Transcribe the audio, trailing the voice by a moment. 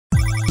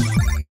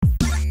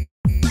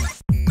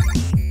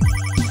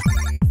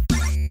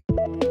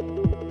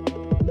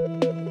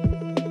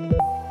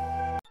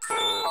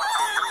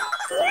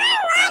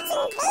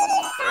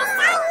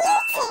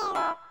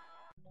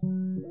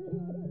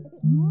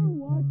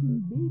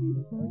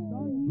You're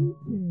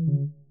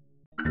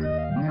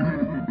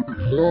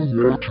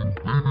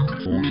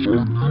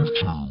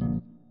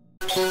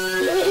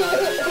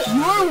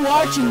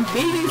watching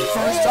Baby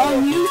First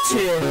on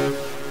YouTube.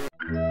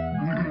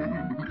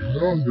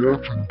 You're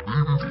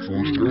watching Baby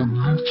First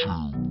on YouTube.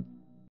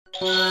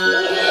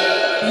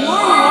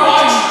 You're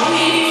watching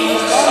Baby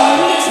First on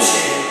YouTube.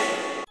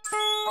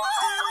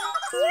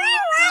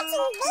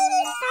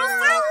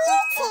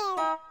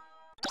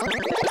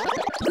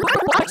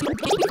 You're watching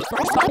Baby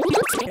First on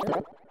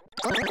YouTube.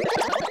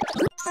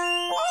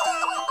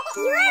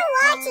 You're watching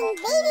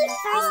Baby First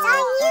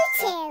on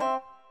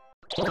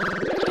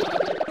YouTube.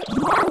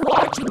 You're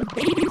watching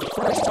Baby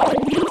First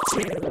on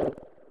YouTube.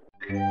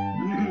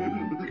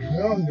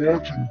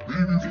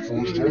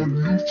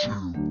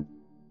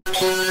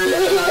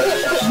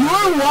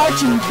 You're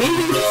watching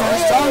Baby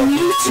First on YouTube. You're watching Baby First on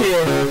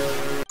YouTube.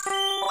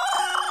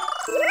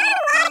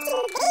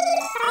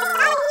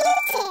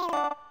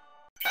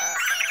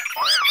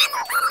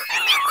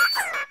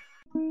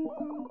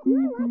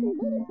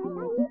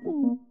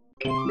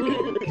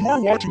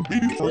 You're watching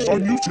Baby First on YouTube. You're watching Baby First on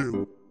YouTube.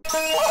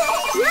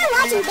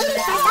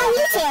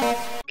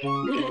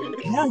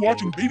 You're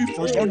watching Baby First on YouTube. You're watching Baby First on YouTube. You're watching Baby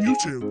First on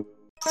YouTube.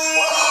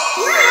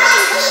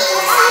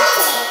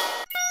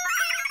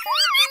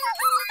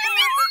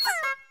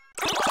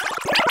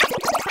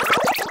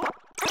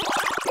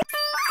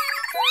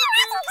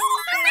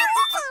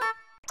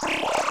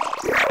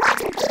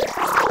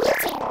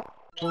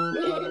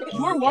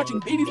 You're watching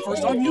Baby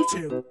First on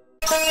YouTube.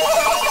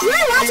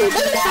 You're watching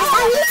Baby First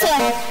on YouTube.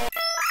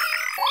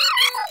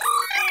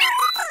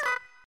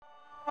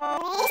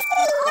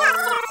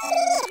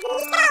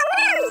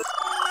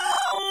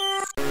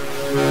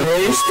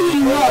 Este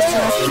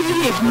nosso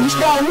Felipe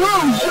está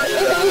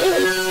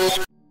longe.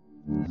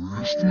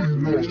 Este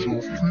nosso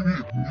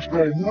Felipe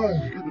está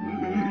longe.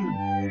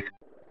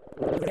 Este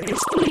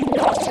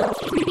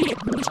nosso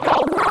Felipe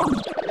está longe.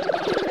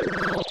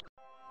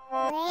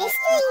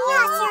 Este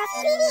nosso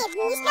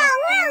Felipe está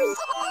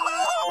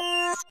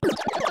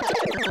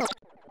longe.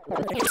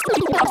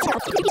 Este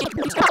nosso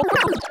Felipe está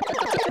longe.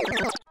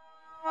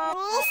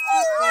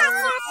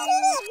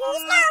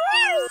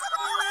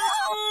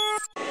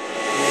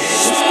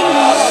 Este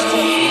nosso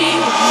Felipe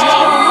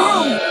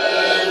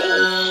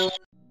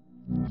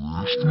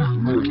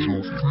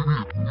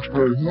está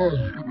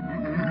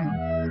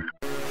longe.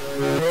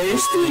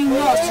 Este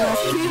nosso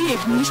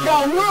Felipe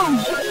está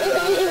longe.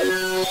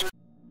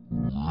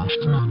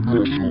 Este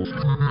nosso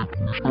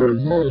Felipe está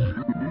longe.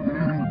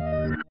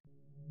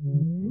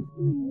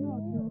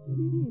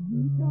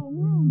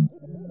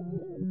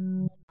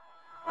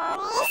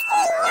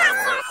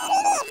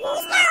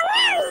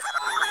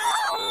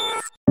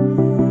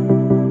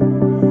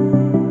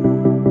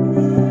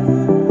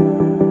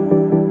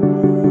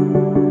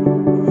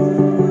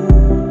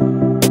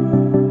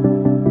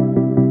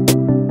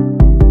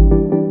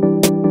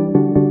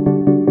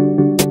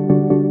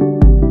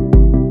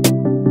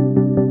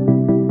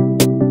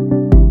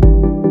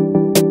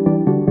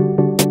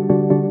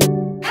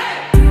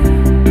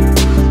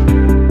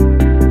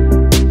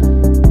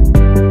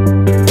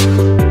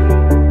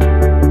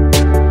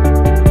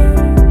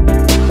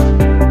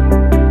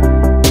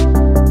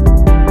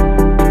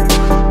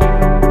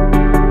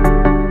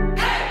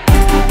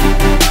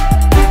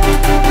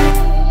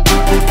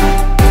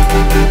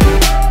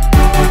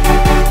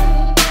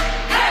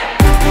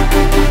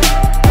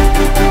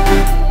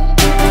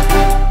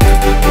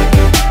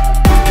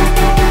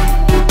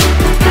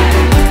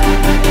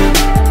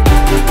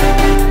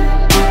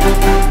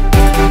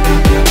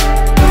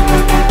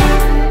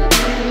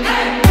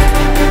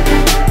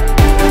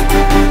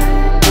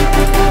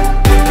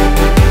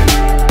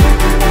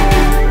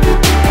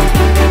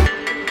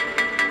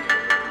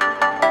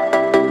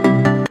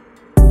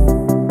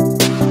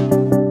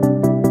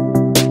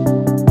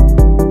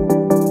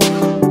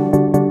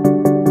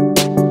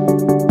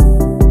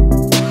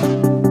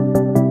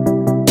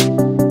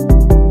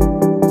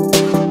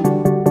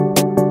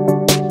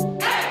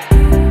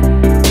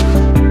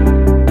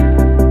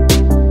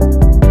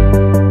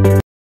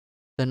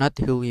 The Not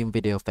Helium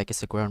video effect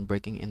is a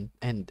groundbreaking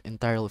and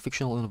entirely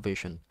fictional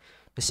innovation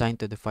designed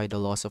to defy the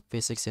laws of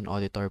physics in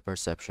auditory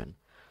perception.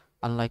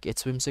 Unlike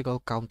its whimsical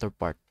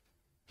counterpart,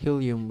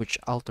 helium, which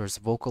alters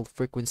vocal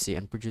frequency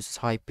and produces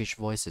high-pitched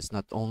voices,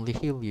 not only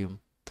helium,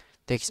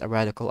 takes a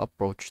radical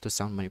approach to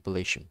sound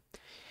manipulation.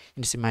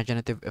 In this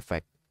imaginative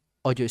effect,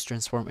 audio is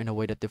transformed in a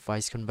way that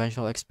defies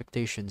conventional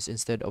expectations.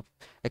 Instead of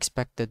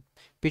expected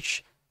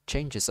pitch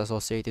changes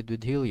associated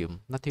with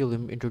helium, Not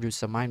Helium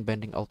introduces a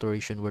mind-bending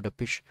alteration where the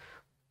pitch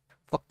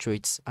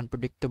fluctuates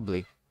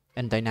unpredictably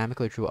and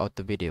dynamically throughout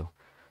the video.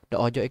 The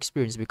audio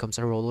experience becomes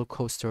a roller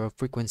coaster of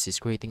frequencies,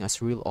 creating a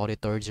surreal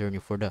auditory journey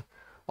for the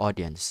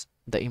audience.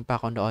 The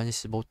impact on the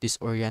audience is both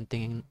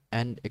disorienting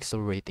and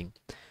exhilarating,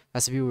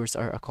 as viewers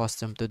are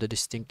accustomed to the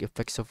distinct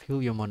effects of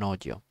helium on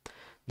audio.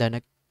 The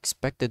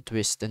unexpected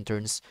twists and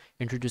turns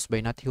introduced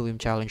by Not Helium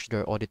challenge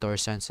their auditory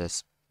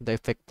senses. The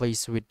effect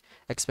plays with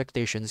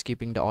expectations,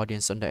 keeping the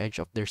audience on the edge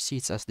of their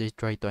seats as they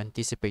try to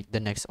anticipate the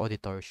next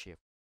auditory shift.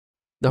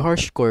 The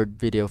harsh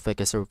chord video effect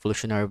is a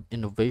revolutionary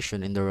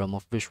innovation in the realm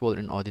of visual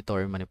and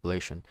auditory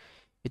manipulation.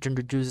 It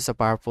introduces a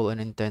powerful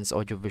and intense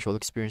audiovisual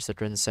experience that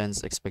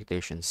transcends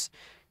expectations.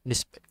 In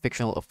this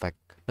fictional effect,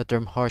 the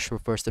term harsh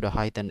refers to the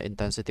heightened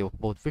intensity of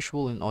both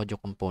visual and audio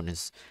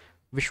components.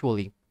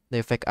 Visually, the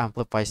effect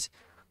amplifies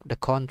the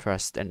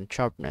contrast and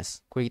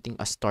sharpness, creating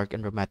a stark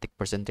and dramatic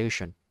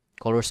presentation.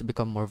 Colors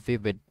become more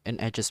vivid, and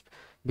edges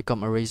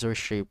become a razor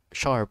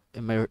sharp,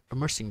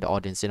 immersing the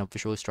audience in a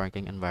visually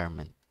striking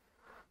environment.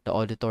 The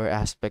auditory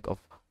aspect of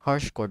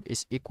harsh chord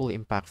is equally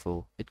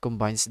impactful. It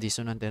combines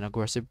dissonant and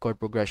aggressive chord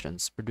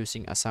progressions,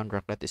 producing a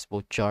soundtrack that is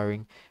both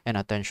jarring and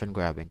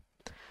attention-grabbing.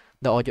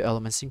 The audio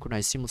elements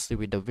synchronize seamlessly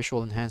with the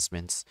visual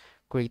enhancements,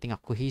 creating a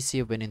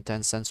cohesive and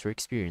intense sensory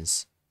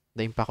experience.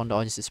 The impact on the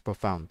audience is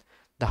profound.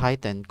 The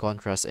heightened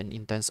contrast and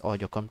intense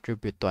audio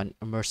contribute to an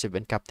immersive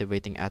and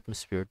captivating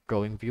atmosphere,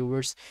 drawing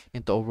viewers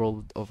into a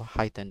world of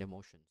heightened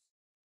emotions.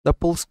 The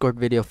pulse chord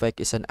video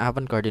effect is an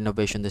avant-garde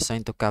innovation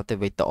designed to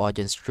captivate the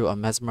audience through a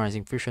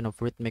mesmerizing fusion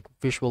of rhythmic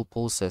visual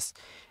pulses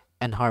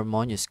and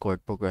harmonious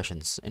chord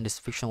progressions. In this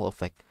fictional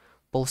effect,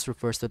 pulse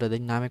refers to the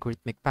dynamic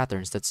rhythmic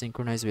patterns that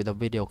synchronize with the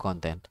video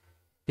content.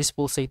 These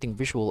pulsating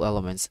visual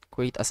elements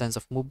create a sense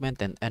of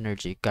movement and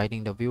energy,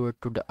 guiding the viewer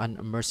through an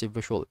immersive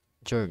visual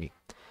journey.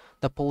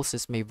 The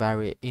pulses may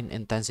vary in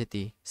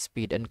intensity,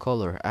 speed, and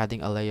color,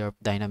 adding a layer of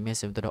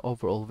dynamism to the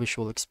overall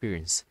visual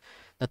experience.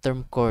 The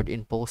term chord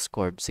in pulse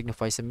chord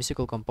signifies a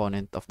musical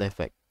component of the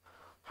effect.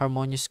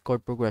 Harmonious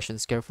chord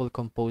progressions carefully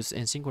composed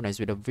and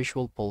synchronized with the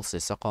visual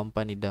pulses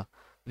accompany the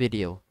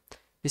video.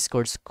 These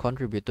chords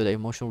contribute to the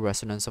emotional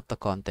resonance of the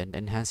content,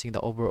 enhancing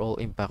the overall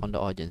impact on the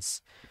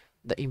audience.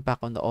 The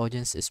impact on the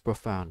audience is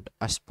profound,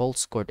 as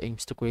pulse chord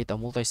aims to create a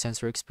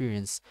multi-sensory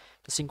experience.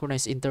 The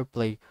synchronized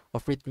interplay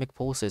of rhythmic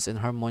pulses and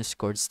harmonious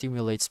chords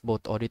stimulates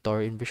both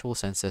auditory and visual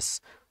senses,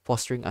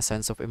 fostering a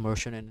sense of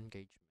immersion and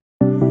engagement.